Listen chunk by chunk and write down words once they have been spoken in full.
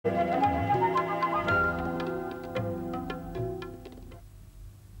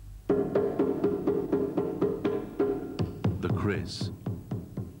is.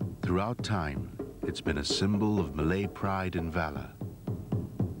 Throughout time, it's been a symbol of Malay pride and valor.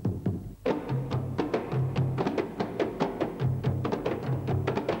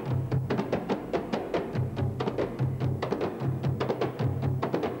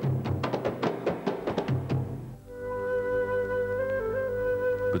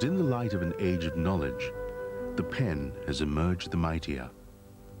 But in the light of an age of knowledge, the pen has emerged the mightier.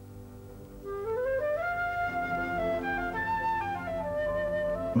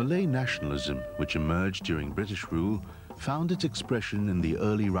 Malay nationalism, which emerged during British rule, found its expression in the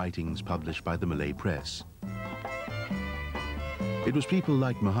early writings published by the Malay press. It was people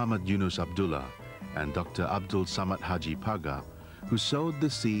like Muhammad Eunos Abdullah and Dr. Abdul Samat Haji Paga who sowed the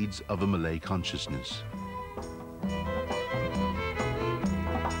seeds of a Malay consciousness.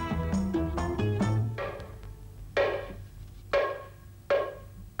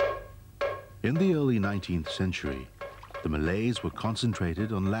 In the early 19th century, the Malays were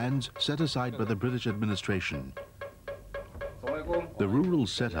concentrated on lands set aside by the British administration. The rural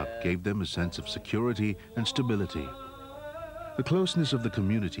setup gave them a sense of security and stability. The closeness of the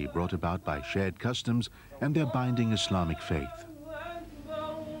community brought about by shared customs and their binding Islamic faith.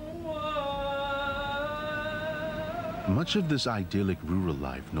 Much of this idyllic rural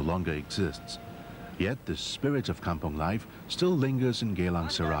life no longer exists, yet the spirit of kampong life still lingers in Geylang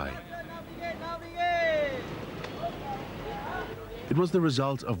Serai. It was the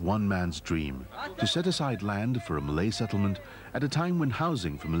result of one man's dream to set aside land for a Malay settlement at a time when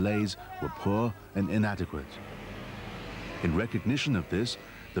housing for Malays were poor and inadequate. In recognition of this,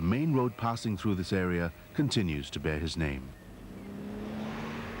 the main road passing through this area continues to bear his name.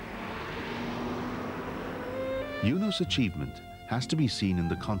 Eunos' achievement has to be seen in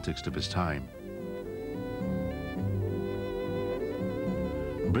the context of his time.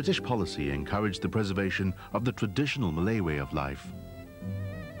 British policy encouraged the preservation of the traditional Malay way of life.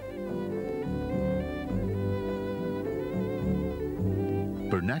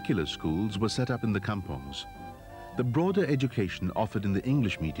 Vernacular schools were set up in the kampongs. The broader education offered in the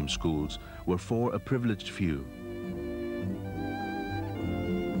English medium schools were for a privileged few.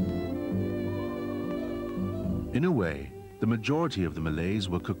 In a way, the majority of the Malays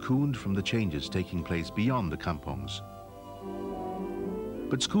were cocooned from the changes taking place beyond the kampongs.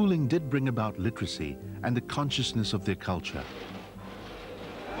 But schooling did bring about literacy and the consciousness of their culture.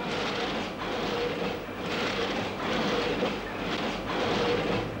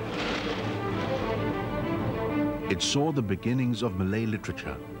 It saw the beginnings of Malay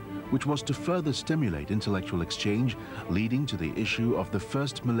literature, which was to further stimulate intellectual exchange, leading to the issue of the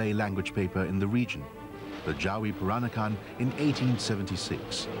first Malay language paper in the region, the Jawi Peranakan, in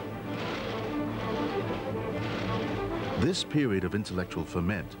 1876. This period of intellectual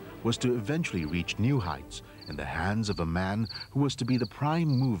ferment was to eventually reach new heights in the hands of a man who was to be the prime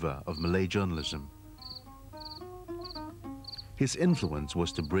mover of Malay journalism. His influence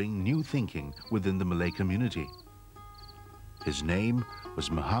was to bring new thinking within the Malay community. His name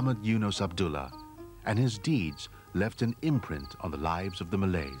was Muhammad Eunos Abdullah, and his deeds left an imprint on the lives of the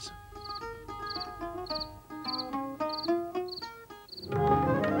Malays.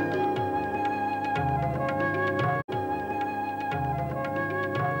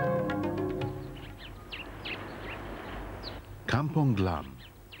 Kampong Glam,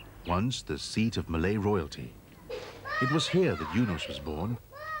 once the seat of Malay royalty. It was here that Eunos was born.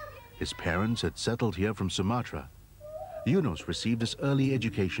 His parents had settled here from Sumatra. Eunos received his early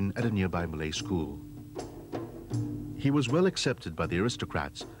education at a nearby Malay school. He was well accepted by the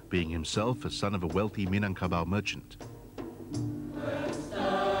aristocrats, being himself a son of a wealthy Minangkabau merchant.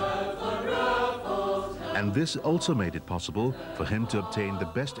 And this also made it possible for him to obtain the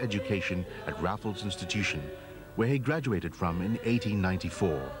best education at Raffles Institution, where he graduated from in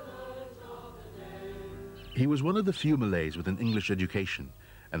 1894. He was one of the few Malays with an English education,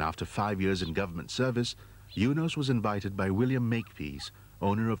 and after 5 years in government service, Eunos was invited by William Makepeace,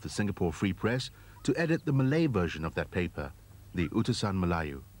 owner of the Singapore Free Press, to edit the Malay version of that paper, the Utusan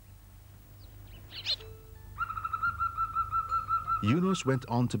Melayu. Eunos went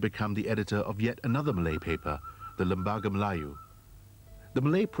on to become the editor of yet another Malay paper, the Lembaga Melayu. The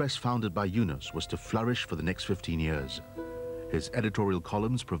Malay press founded by Eunos was to flourish for the next 15 years. His editorial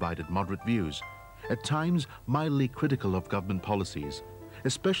columns provided moderate views, at times mildly critical of government policies,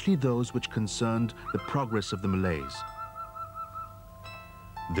 especially those which concerned the progress of the Malays.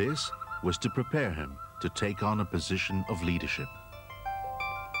 This was to prepare him to take on a position of leadership.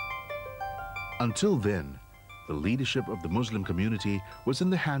 Until then, the leadership of the Muslim community was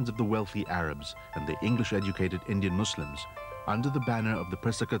in the hands of the wealthy Arabs and the English-educated Indian Muslims, under the banner of the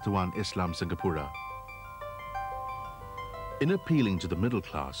Persekutuan Islam Singapura. In appealing to the middle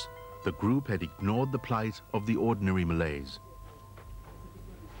class, the group had ignored the plight of the ordinary Malays.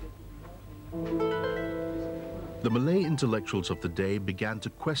 The Malay intellectuals of the day began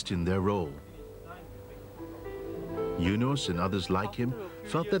to question their role. Eunos and others like him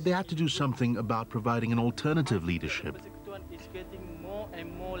felt that they had to do something about providing an alternative leadership. It's getting more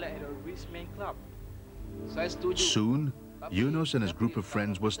and more like a rich man club. Soon, Eunos and his group of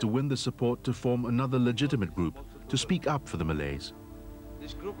friends was to win the support to form another legitimate group to speak up for the Malays.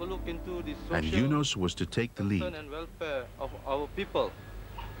 This group will look into the social And Eunos was to take the lead. and welfare of our people,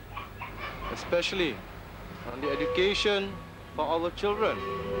 especially on the education for our children.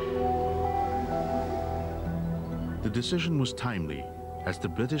 The decision was timely, as the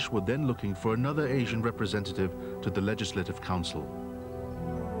British were then looking for another Asian representative to the Legislative Council.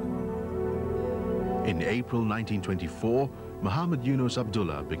 In April 1924, Muhammad Eunos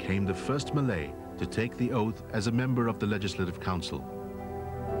Abdullah became the first Malay to take the oath as a member of the Legislative Council.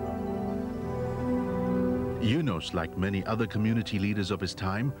 Eunos, like many other community leaders of his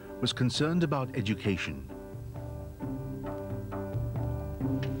time, was concerned about education.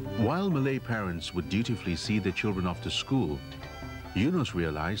 While Malay parents would dutifully see their children off to school, Eunos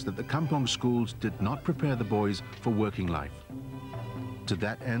realized that the kampong schools did not prepare the boys for working life. To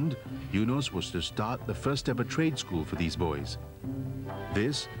that end, Eunos was to start the first ever trade school for these boys.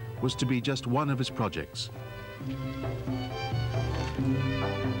 This was to be just one of his projects.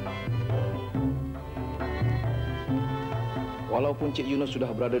 Walaupun Cik Eunos sudah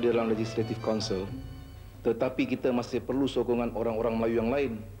berada di dalam Legislative Council, tetapi kita masih perlu sokongan orang-orang Melayu yang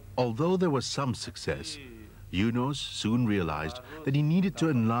lain. Although there was some success, Eunos soon realized that he needed to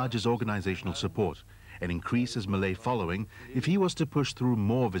enlarge his organizational support and increase his Malay following if he was to push through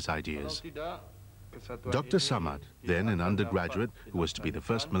more of his ideas. Dr. Samat, then an undergraduate who was to be the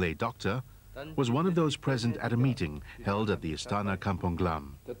first Malay doctor, was one of those present at a meeting held at the Istana Kampong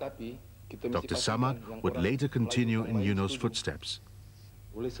Glam. Dr. Samat would later continue in Eunos' footsteps.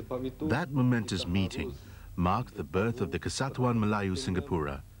 That momentous meeting marked the birth of the Kesatuan Melayu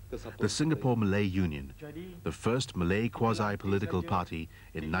Singapura, the Singapore Malay Union, the first Malay quasi-political party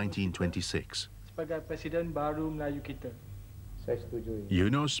in 1926.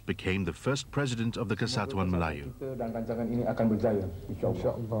 Eunos became the first president of the Kesatuan Melayu.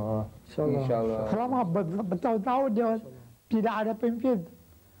 Selama bertahun-tahun dia tidak ada pemimpin,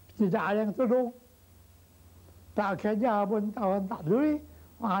 tidak ada yang tolong. Tak kerja pun orang tak peduli,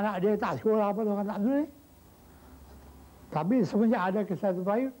 anak dia tak sekolah pun orang tak peduli. Tapi semenjak ada Kesatuan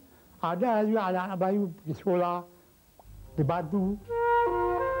Melayu, ada juga anak-anak Melayu pergi sekolah, dibantu.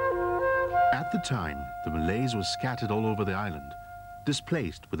 At the time, the Malays were scattered all over the island,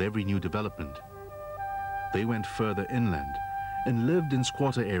 displaced with every new development. They went further inland and lived in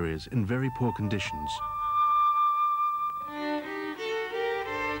squatter areas in very poor conditions.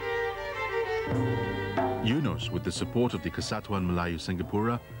 Eunos, with the support of the Kesatuan Melayu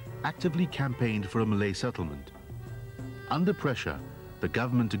Singapura, actively campaigned for a Malay settlement. Under pressure, the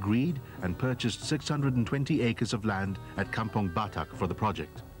government agreed and purchased 620 acres of land at Kampong Batak for the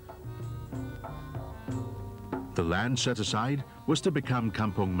project. The land set aside was to become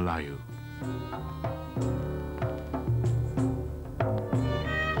Kampong Melayu.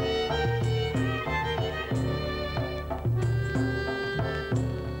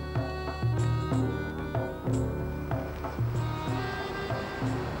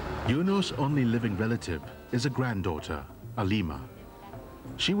 Eunos' only living relative is a granddaughter, Alima.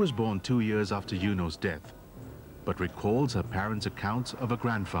 She was born 2 years after Eunos' death, but recalls her parents' accounts of a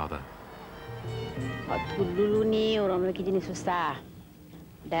grandfather. Waktu dulu ni orang Melayu kita ni susah,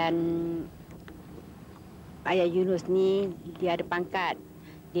 dan ayah Eunos ni dia ada pangkat,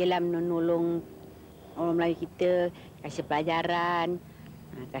 dia lah menolong orang Melayu kita, kasih pelajaran,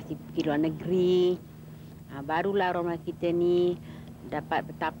 kasih pergi luar negeri, barulah orang Melayu kita ni dapat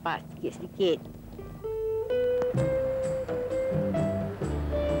bertapak sedikit-sedikit.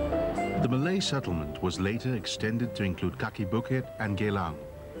 The Malay settlement was later extended to include Kaki Bukit and Geylang.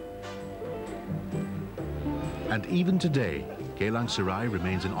 And even today, Geylang Serai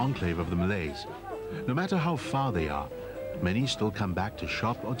remains an enclave of the Malays. No matter how far they are, many still come back to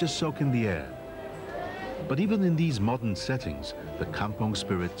shop or just soak in the air. But even in these modern settings, the kampong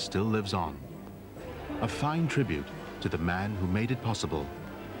spirit still lives on. A fine tribute to the man who made it possible,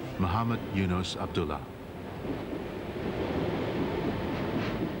 Muhammad Eunos Abdullah.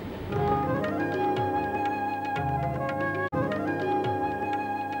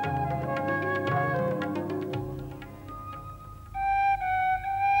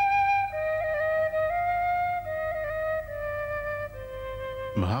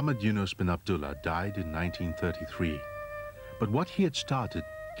 Muhammad Eunos bin Abdullah died in 1933, But what he had started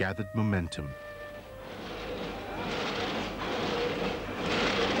gathered momentum.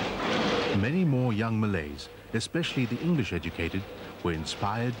 Many more young Malays, especially the English-educated, were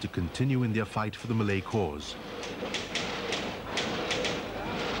inspired to continue in their fight for the Malay cause.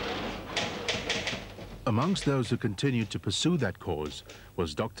 Amongst those who continued to pursue that cause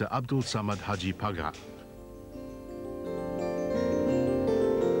was Dr. Abdul Samat Haji Pagat.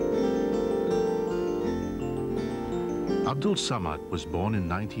 Abdul Samat was born in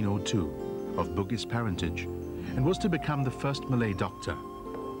 1902 of Bugis parentage and was to become the first Malay doctor,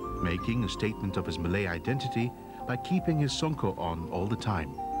 making a statement of his Malay identity by keeping his songkok on all the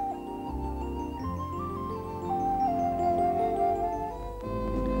time.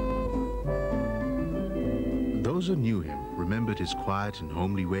 Those who knew him remembered his quiet and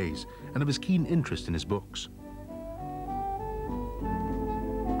homely ways and of his keen interest in his books.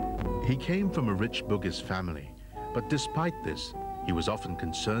 He came from a rich Bugis family, but despite this, he was often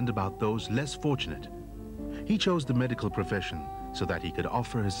concerned about those less fortunate. He chose the medical profession so that he could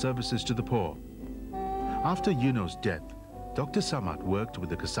offer his services to the poor. After Eunos' death, Dr. Samat worked with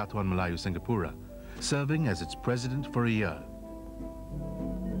the Kesatuan Melayu Singapura, serving as its president for a year.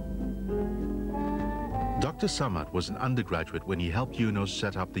 Dr. Samat was an undergraduate when he helped Eunos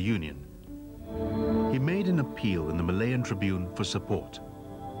set up the union. He made an appeal in the Malayan Tribune for support.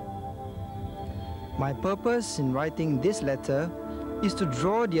 My purpose in writing this letter is to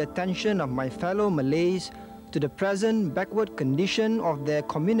draw the attention of my fellow Malays to the present backward condition of their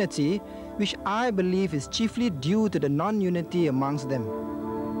community, which I believe is chiefly due to the non-unity amongst them.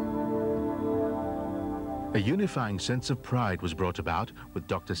 A unifying sense of pride was brought about with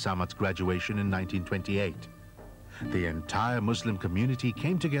Dr. Samat's graduation in 1928. The entire Muslim community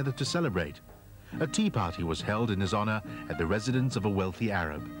came together to celebrate. A tea party was held in his honor at the residence of a wealthy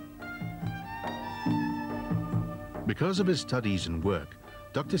Arab. Because of his studies and work,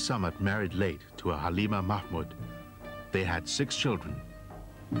 Dr. Samat married late to a Halima Mahmud. They had 6 children.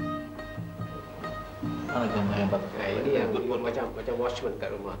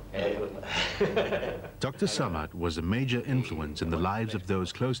 Dr. Samat was a major influence in the lives of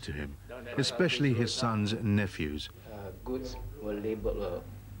those close to him, especially his sons and nephews.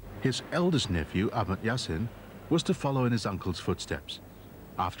 His eldest nephew, Ahmad Yassin, was to follow in his uncle's footsteps.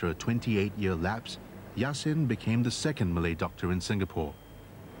 After a 28-year lapse, Yassin became the second Malay doctor in Singapore.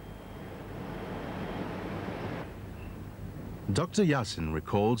 Dr. Yassin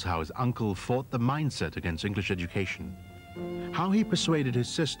recalls how his uncle fought the mindset against English education, how he persuaded his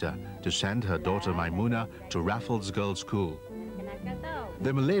sister to send her daughter Maimuna to Raffles Girls' School.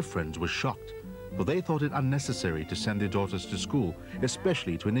 Their Malay friends were shocked, for they thought it unnecessary to send their daughters to school,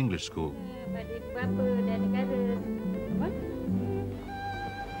 especially to an English school.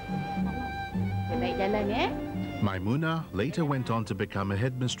 Maimuna later went on to become a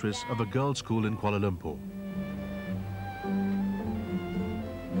headmistress of a girls' school in Kuala Lumpur.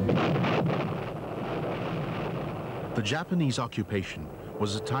 The Japanese occupation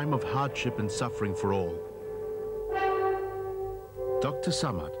was a time of hardship and suffering for all. Dr.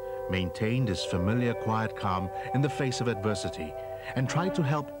 Samat maintained his familiar quiet calm in the face of adversity and tried to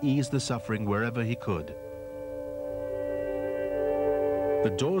help ease the suffering wherever he could. The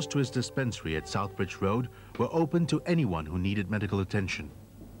doors to his dispensary at Southbridge Road were open to anyone who needed medical attention.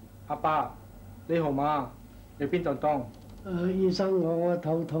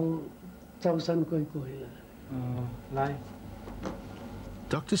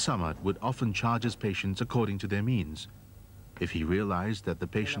 Dr. Samat would often charge his patients according to their means. If he realized that the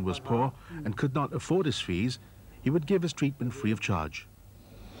patient was poor and could not afford his fees, he would give his treatment free of charge.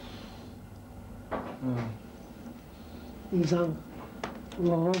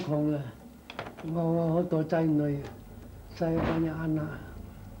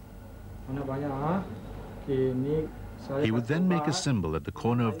 He would then make a symbol at the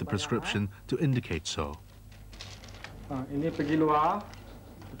corner of the prescription to indicate so. Ini pergi luar,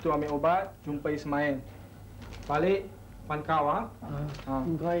 itu ambil obat, jumpa Ismail. Balik, pankau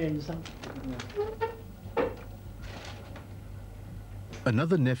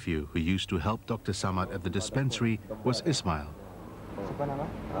Another nephew who used to help Dr. Samat at the dispensary was Ismail.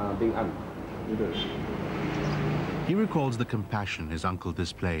 He recalls the compassion his uncle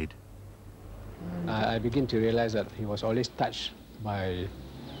displayed. I begin to realize that he was always touched by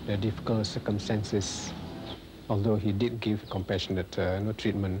the difficult circumstances, although he did give compassionate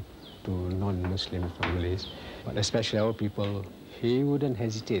treatment to non-Muslim families, but especially our people, he wouldn't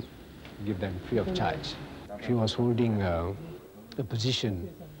hesitate to give them free of charge. He was holding a position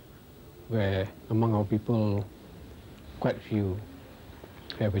where among our people, quite few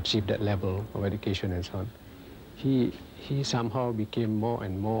have achieved that level of education and so on. he somehow became more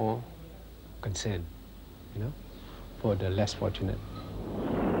and more concerned, you know, for the less fortunate.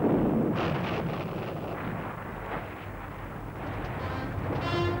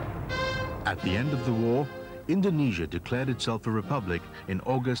 At the end of the war, Indonesia declared itself a republic in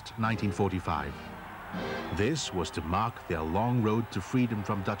August 1945. This was to mark their long road to freedom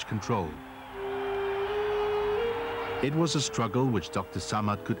from Dutch control. It was a struggle which Dr.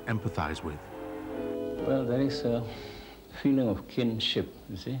 Samat could empathize with. Well, there is a feeling of kinship,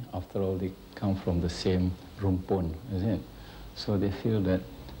 you see. After all, they come from the same rumpun, isn't it? So they feel that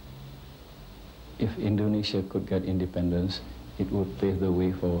if Indonesia could get independence, it would pave the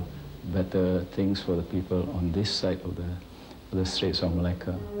way for better things for the people on this side of the Straits of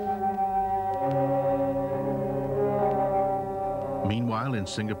Malacca. Meanwhile, in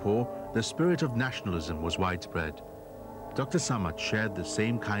Singapore, the spirit of nationalism was widespread. Dr. Samat shared the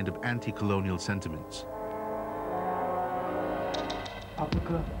same kind of anti-colonial sentiments.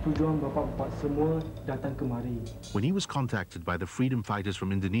 Apakah tujuan bapak-bapak semua datang kemari? When he was contacted by the freedom fighters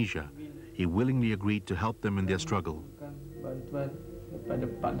from Indonesia, he willingly agreed to help them in their struggle. Bantuan daripada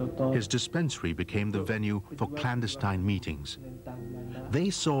Pak Dr. His dispensary became the venue for clandestine meetings. They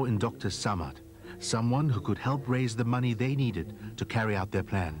saw in Dr. Samat someone who could help raise the money they needed to carry out their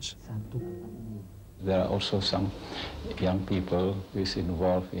plans. There are also some young people who is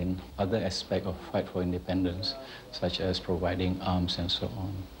involved in other aspects of fight for independence, such as providing arms and so on.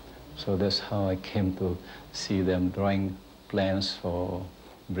 So that's how I came to see them drawing plans for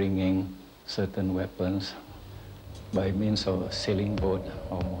bringing certain weapons by means of a sailing boat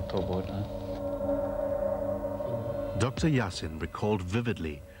or motorboat. Dr. Yasin recalled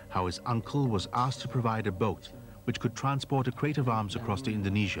vividly how his uncle was asked to provide a boat which could transport a crate of arms across to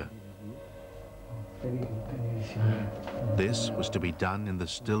Indonesia. This was to be done in the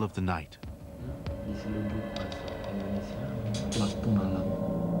still of the night.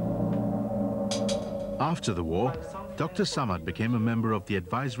 After the war, Dr. Samat became a member of the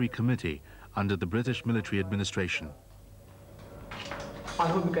advisory committee under the British military administration. I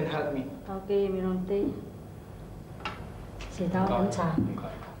hope you can help me.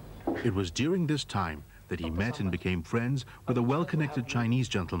 It was during this time that he met and became friends with a well-connected Chinese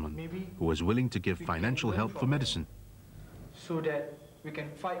gentleman who was willing to give financial help for medicine. So that we can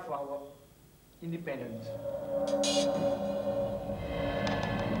fight for our independence.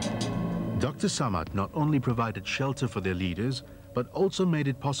 Dr. Samat not only provided shelter for their leaders, but also made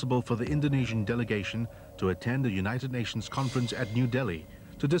it possible for the Indonesian delegation to attend the United Nations conference at New Delhi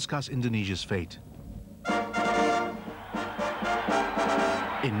to discuss Indonesia's fate.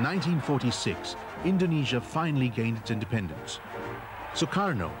 In 1946, Indonesia finally gained its independence.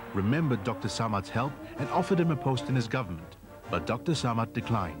 Sukarno remembered Dr. Samat's help and offered him a post in his government, but Dr. Samat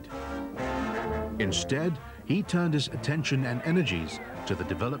declined. Instead, he turned his attention and energies to the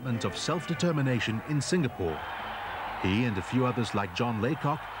development of self-determination in Singapore. He and a few others like John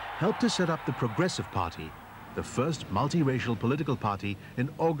Laycock helped to set up the Progressive Party, the first multiracial political party, in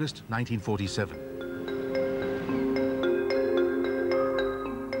August 1947.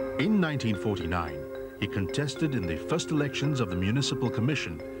 In 1949, he contested in the first elections of the Municipal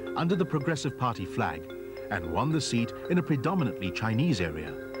Commission under the Progressive Party flag and won the seat in a predominantly Chinese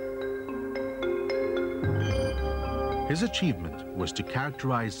area. His achievement was to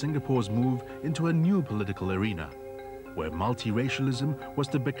characterize Singapore's move into a new political arena, where multiracialism was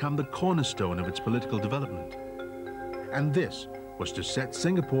to become the cornerstone of its political development. And this was to set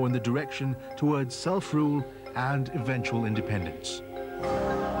Singapore in the direction towards self-rule and eventual independence.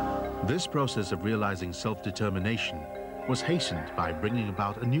 This process of realizing self-determination was hastened by bringing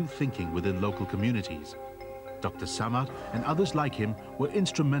about a new thinking within local communities. Dr. Samat and others like him were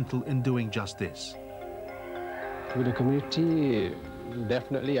instrumental in doing just this. With the community,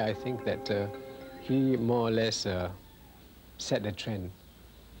 definitely I think that he more or less set the trend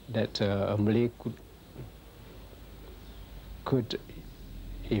that a Malay could,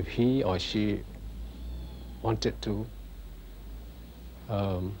 if he or she wanted to,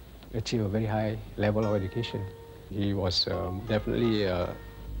 achieve a very high level of education. He was definitely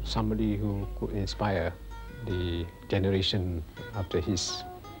somebody who could inspire the generation after his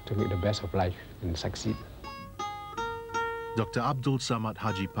to make the best of life and succeed. Dr. Abdul Samat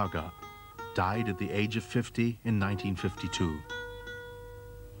Haji Paga died at the age of 50 in 1952.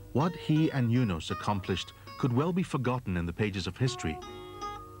 What he and Eunos accomplished could well be forgotten in the pages of history.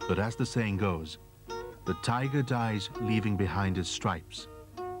 But as the saying goes, the tiger dies leaving behind his stripes.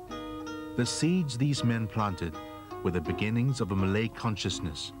 The seeds these men planted were the beginnings of a Malay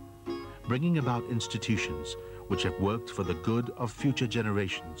consciousness, bringing about institutions which have worked for the good of future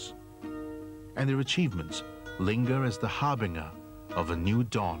generations. And their achievements linger as the harbinger of a new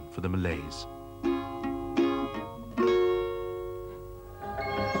dawn for the Malays.